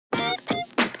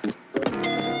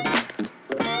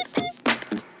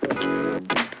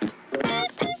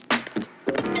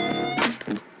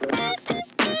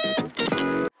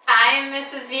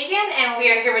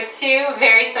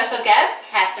very special guest,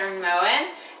 Catherine Moen,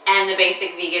 and the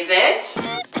Basic Vegan Bitch.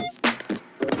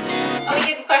 We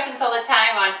get questions all the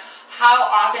time on how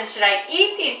often should I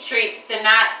eat these treats to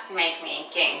not make me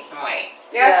gain some weight.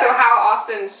 Yeah, so how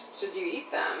often should you eat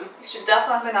them? It should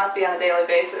definitely not be on a daily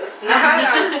basis.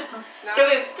 No. So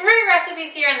we have 3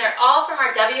 recipes here, and they're all from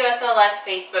our WSLF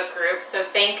Facebook group. So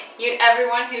thank you to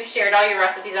everyone who shared all your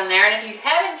recipes on there. And if you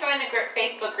haven't joined the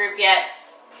Facebook group yet,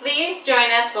 please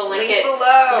join us. We'll link it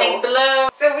below. Link below.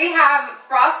 So we have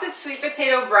frosted sweet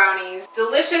potato brownies,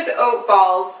 delicious oat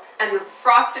balls, and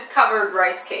frosted covered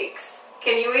rice cakes.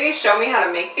 Can you ladies show me how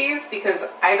to make these? Because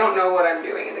I don't know what I'm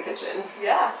doing in the kitchen.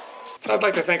 Yeah. So I'd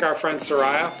like to thank our friend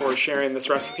Soraya for sharing this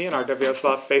recipe in our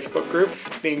WSLF Facebook group.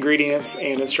 The ingredients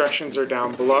and instructions are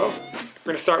down below. We're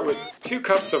going to start with 2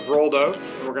 cups of rolled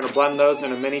oats, and we're going to blend those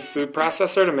in a mini food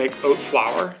processor to make oat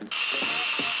flour.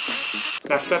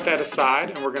 Now set that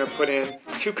aside, and we're going to put in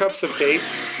 2 cups of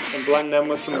dates and blend them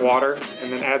with some water,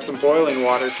 and then add some boiling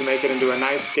water to make it into a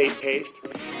nice date paste.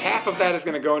 Half of that is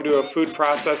going to go into a food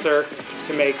processor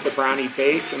to make the brownie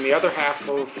base, and the other half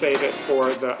we'll save it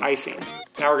for the icing.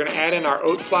 Now we're going to add in our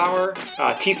oat flour,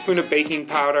 a teaspoon of baking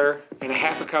powder, and a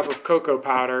half a cup of cocoa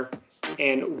powder,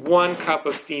 and 1 cup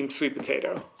of steamed sweet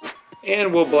potato.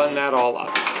 And we'll blend that all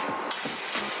up.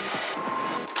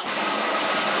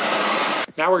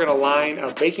 Now we're going to line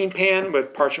a baking pan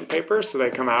with parchment paper so they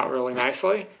come out really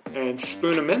nicely, and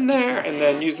spoon them in there, and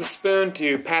then use a spoon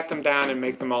to pat them down and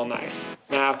make them all nice.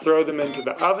 Now throw them into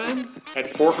the oven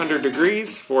at 400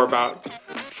 degrees for about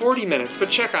 40 minutes,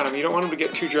 but check on them, you don't want them to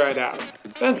get too dried out.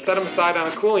 Then set them aside on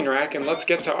a cooling rack, and let's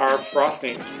get to our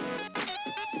frosting.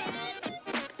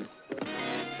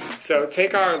 So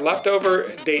take our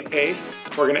leftover date paste,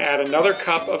 we're going to add another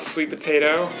cup of sweet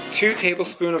potato, 2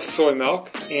 tablespoons of soy milk,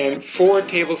 and 4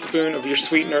 tablespoons of your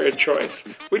sweetener of choice.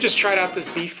 We just tried out this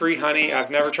beef-free honey. I've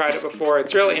never tried it before.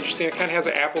 It's really interesting. It kind of has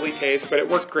an appley taste, but it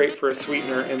worked great for a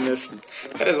sweetener in this.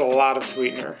 That is a lot of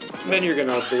sweetener. And then you're going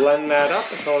to blend that up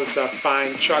until it's a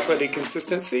fine chocolatey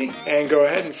consistency, and go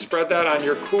ahead and spread that on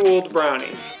your cooled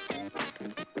brownies.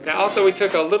 Now also we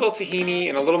took a little tahini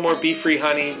and a little more beef-free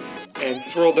honey and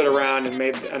swirled it around and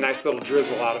made a nice little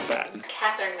drizzle out of that.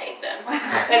 Catherine made them.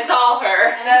 It's all her.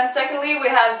 And then secondly, we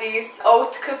have these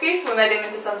oat cookies. We made them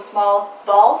into some small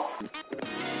balls.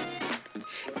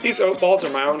 These oat balls are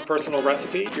my own personal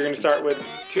recipe. You're going to start with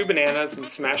 2 bananas and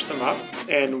smash them up,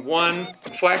 and 1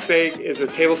 flax egg is a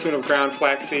tablespoon of ground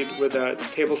flaxseed with a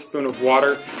tablespoon of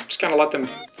water. Just kind of let them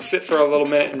sit for a little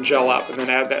minute and gel up, and then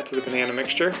add that to the banana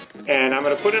mixture. And I'm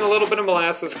going to put in a little bit of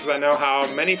molasses because I know how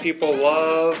many people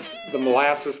love the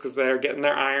molasses because they're getting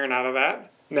their iron out of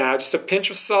that. Now just a pinch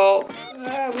of salt,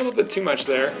 a little bit too much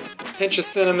there, pinch of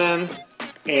cinnamon,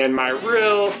 and my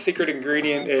real secret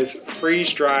ingredient is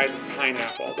freeze-dried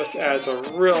pineapple. This adds a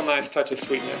real nice touch of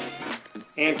sweetness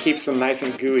and keeps them nice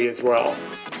and gooey as well.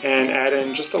 And add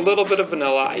in just a little bit of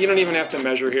vanilla. You don't even have to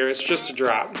measure here, it's just a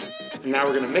drop. And now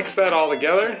we're going to mix that all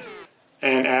together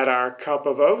and add our cup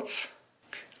of oats.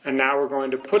 And now we're going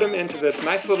to put them into this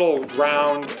nice little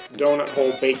round donut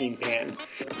hole baking pan.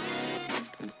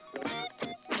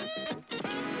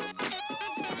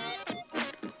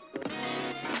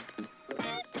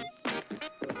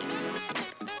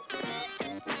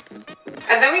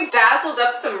 And then we dazzled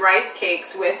up some rice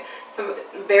cakes with some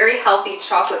very healthy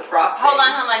chocolate frosting. Hold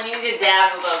on, you need to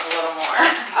dazzle those a little more.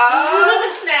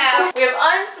 Oh snap! We have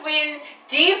unsweetened,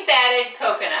 defatted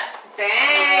coconut.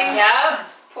 Dang! Yep.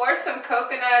 Pour some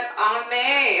coconut on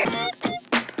me.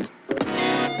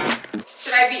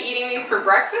 Should I be eating these for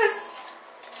breakfast?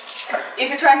 If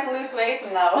you're trying to lose weight,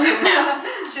 no. No.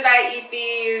 Should I eat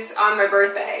these on my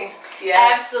birthday?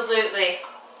 Yes. Absolutely.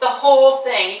 The whole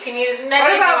thing. You can eat as many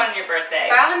as you want on your birthday.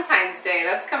 Valentine's Day,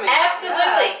 that's coming up.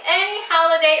 Absolutely. Yeah. Any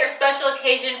holiday or special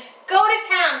occasion, go to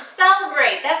town,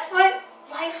 celebrate. That's what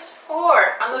life's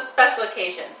for on those special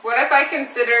occasions. What if I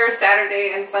consider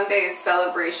Saturday and Sunday as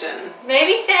celebration?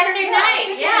 Maybe Saturday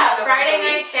night. Yeah, Friday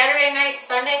night, week. Saturday night,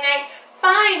 Sunday night.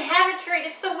 Fine, have a treat.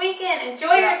 It's the weekend.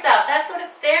 Enjoy yourself. That's what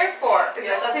it's there for.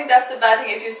 Yes, I think that's the bad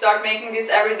thing. If you start making these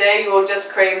every day, you will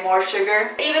just crave more sugar.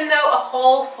 Even though a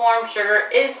whole form sugar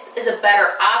is a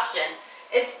better option,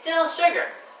 it's still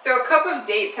sugar. So a cup of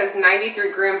dates has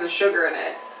 93 grams of sugar in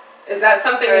it. Is that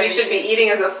something you should be eating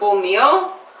as a full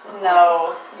meal?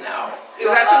 No. No.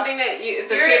 Is that something that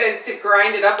it's okay to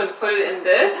grind it up and put it in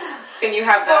this? Can you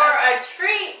have that? For a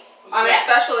treat. On a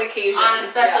special occasion. On a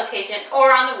special occasion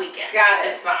or on the weekend. Got it.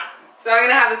 It's fine. So I'm going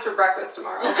to have this for breakfast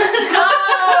tomorrow. No,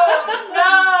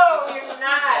 you're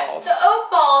not. The oat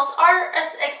balls are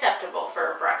acceptable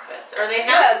for breakfast, are they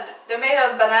not? Yeah, they're made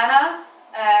of banana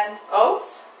and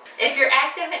oats. If you're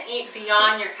active active and eat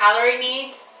beyond your calorie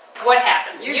needs, what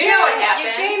happens? You know what happens.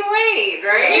 You gain weight,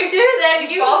 right? You do that.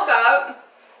 You bulk up.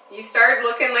 You start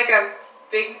looking like a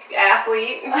big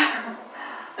athlete.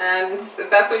 And if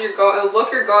that's what you're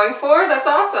going for, that's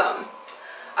awesome.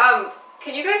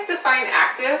 Can you guys define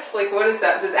active? Like, what is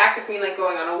that? Does active mean like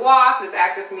going on a walk? Does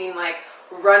active mean like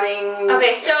running a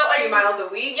few miles a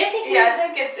week? Yeah, I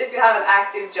think it's if you have an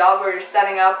active job where you're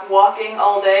standing up, walking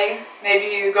all day.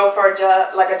 Maybe you go for a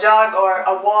jog or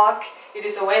a walk. You do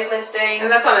some weightlifting. And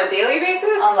that's on a daily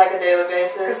basis? On like a daily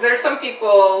basis. Because there's some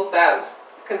people that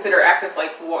consider active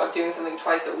like doing something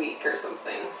twice a week or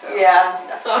something. So yeah,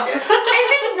 that's not good. I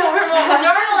think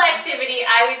normal activity,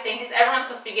 I would think, is everyone's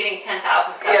supposed to be getting 10,000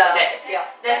 steps a day. Yeah.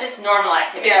 That's just normal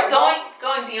activity. Yeah.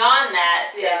 Going beyond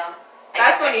that is...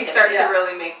 That's when you start to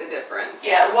really make the difference.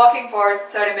 Yeah, walking for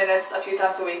 30 minutes a few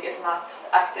times a week is not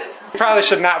active. You probably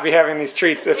should not be having these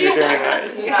treats if you're doing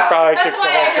that. You should probably kick the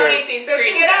whole treat. So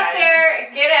get out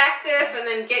there, get active, and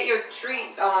then get your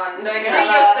treat on. Then Treat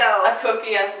yourself. a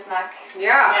cookie as a snack.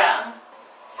 Yeah.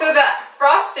 So the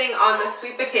frosting on the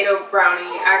sweet potato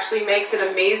brownie actually makes an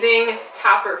amazing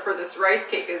topper for this rice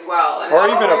cake as well. And or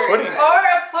even a pudding. Or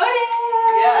a pudding.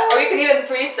 Yeah, or you can even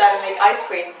freeze that and make ice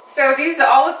cream. So these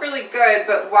all look really good,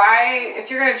 but why, if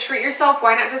you're going to treat yourself,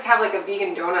 why not just have like a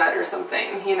vegan donut or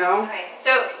something, you know? Okay.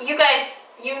 So you guys,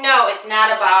 you know it's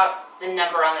not about the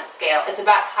number on that scale. It's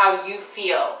about how you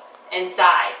feel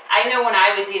inside. I know when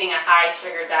I was eating a high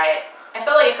sugar diet, I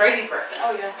felt like a crazy person.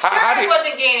 Oh yeah. I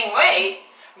wasn't gaining weight,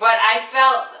 but I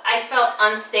felt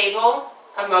unstable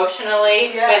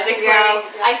emotionally, physically.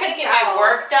 I couldn't get my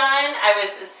work done. I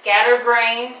was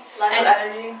scatterbrained. Lack of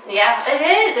energy. Yeah, it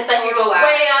is. It's like you go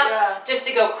way up just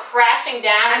to go crashing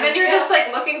down. And then you're just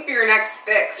like looking for your next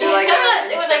fix. You're like,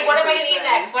 it was like, what am I going to eat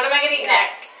next? What am I going to eat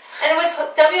next? And it was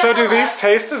WSLF. So do these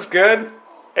taste as good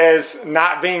as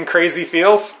not being crazy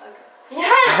feels?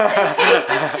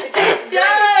 Yes, it tastes good.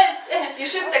 You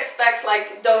shouldn't expect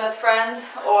like donut friend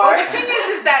or... Well, the thing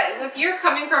is that if you're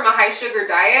coming from a high sugar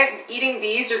diet, eating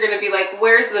these, you're going to be like,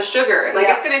 where's the sugar? Like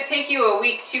it's going to take you a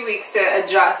week, 2 weeks to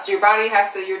adjust. Your body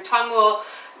has to, your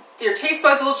taste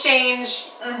buds will change,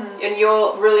 and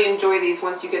you'll really enjoy these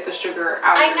once you get the sugar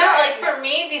out of your diet. Like for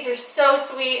me, these are so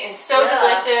sweet and so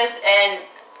delicious, and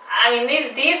I mean,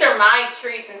 these are my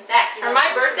treats and snacks. For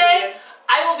my birthday,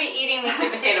 I will be eating these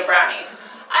sweet potato brownies.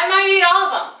 I might eat all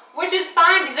of them, which is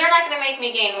fine because they're not going to make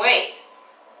me gain weight.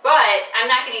 But I'm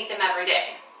not going to eat them every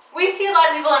day. We see a lot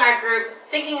of people in our group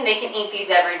thinking they can eat these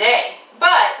every day.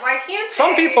 But why can't they?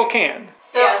 Some people can.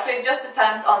 So it just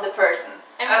depends on the person.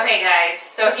 Okay, guys.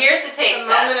 So here's the taste test.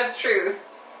 Moment of truth.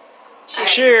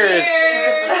 Cheers.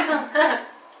 I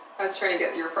was trying to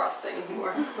get your frosting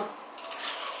more.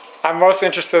 I'm most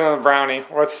interested in the brownie.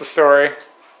 What's the story?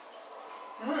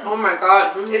 Oh my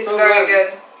god. It's so very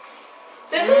good.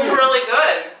 This is really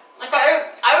good. Like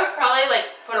I would probably like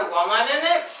put a walnut in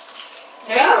it.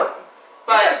 Yeah.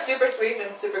 But these are super sweet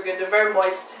and super good. They're very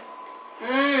moist. I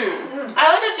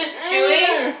like it just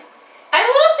chewy. I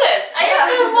love this. I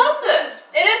actually love this.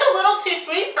 It is a little too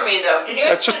sweet for me though. Did you?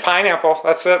 That's just pineapple.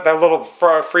 That's it. That little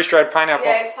freeze-dried pineapple.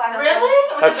 Yeah, it's pineapple.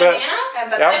 Really? With That's the it.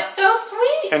 banana? Yep. It's so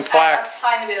sweet. And flax.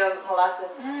 And a tiny bit of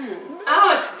molasses.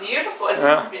 Oh, it's beautiful. This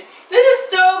is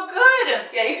so good.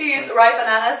 Yeah, if you use ripe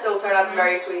bananas, they'll turn out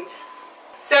very sweet.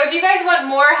 So if you guys want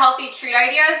more healthy treat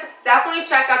ideas, definitely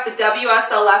check out the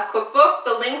WSLF cookbook.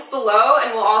 The link's below,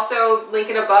 and we'll also link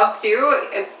it above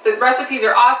too. The recipes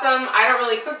are awesome. I don't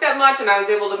really cook that much, and I was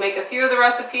able to make a few of the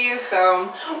recipes, so...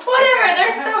 Whatever,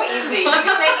 they're so easy. You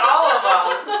can make all of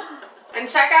them. And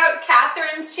check out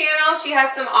Catherine's channel. She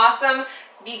has some awesome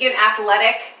vegan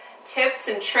athletic tips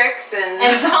and tricks and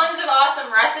tons of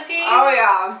awesome recipes. Oh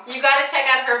yeah. You gotta check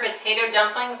out her potato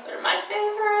dumplings. They're my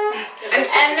favorite.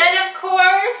 And then of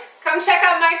course, come check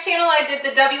out my channel. I did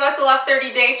the WSLF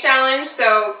 30-day challenge,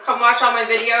 so come watch all my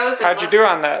videos. How'd you do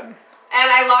on that? And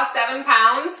I lost 7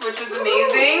 pounds, which was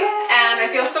amazing, and I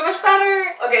feel so much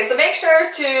better. Okay, so make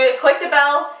sure to click the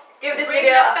bell, give this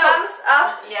video a thumbs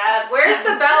up. yeah. Where's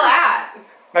the bell at?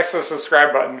 Next to the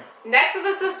subscribe button. Next to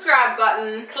the subscribe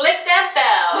button. Click that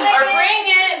bell. Or ring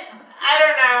it. I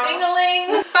don't know.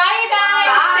 Ding-a-ling. Bye guys.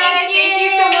 Bye. Thank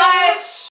you so much.